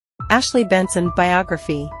Ashley Benson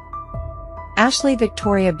Biography. Ashley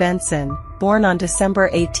Victoria Benson, born on December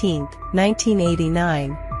 18,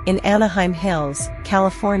 1989, in Anaheim Hills,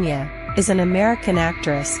 California, is an American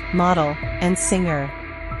actress, model, and singer.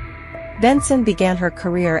 Benson began her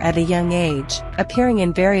career at a young age, appearing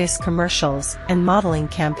in various commercials and modeling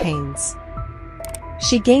campaigns.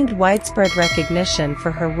 She gained widespread recognition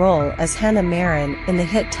for her role as Hannah Marin in the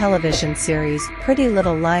hit television series Pretty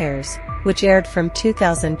Little Liars, which aired from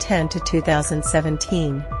 2010 to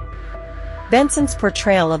 2017. Benson's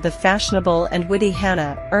portrayal of the fashionable and witty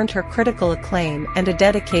Hannah earned her critical acclaim and a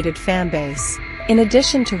dedicated fanbase. In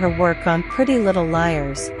addition to her work on Pretty Little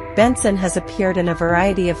Liars, Benson has appeared in a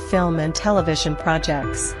variety of film and television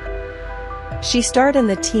projects. She starred in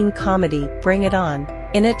the teen comedy Bring It On,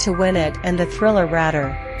 In It to Win It, and the thriller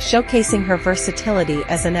Ratter, showcasing her versatility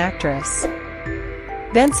as an actress.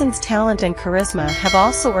 Benson's talent and charisma have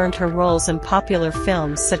also earned her roles in popular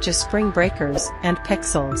films such as Spring Breakers and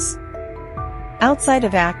Pixels. Outside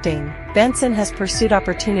of acting, Benson has pursued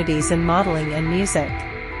opportunities in modeling and music.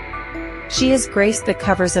 She has graced the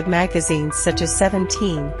covers of magazines such as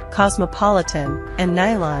 17, Cosmopolitan, and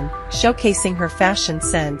Nylon, showcasing her fashion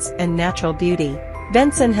sense and natural beauty.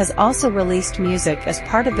 Benson has also released music as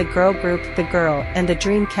part of the girl group The Girl and the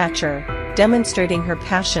Dreamcatcher, demonstrating her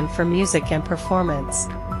passion for music and performance.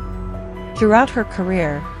 Throughout her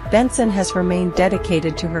career, Benson has remained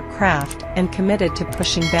dedicated to her craft and committed to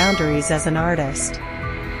pushing boundaries as an artist.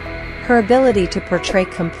 Her ability to portray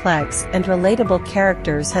complex and relatable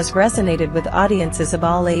characters has resonated with audiences of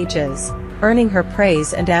all ages, earning her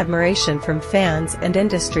praise and admiration from fans and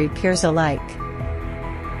industry peers alike.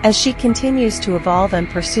 As she continues to evolve and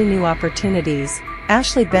pursue new opportunities,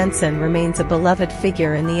 Ashley Benson remains a beloved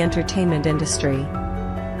figure in the entertainment industry.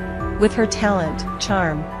 With her talent,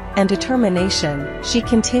 charm, and determination, she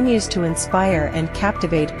continues to inspire and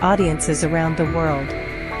captivate audiences around the world.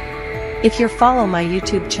 If you follow my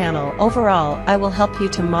YouTube channel overall, I will help you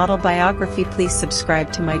to model biography. Please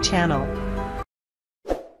subscribe to my channel.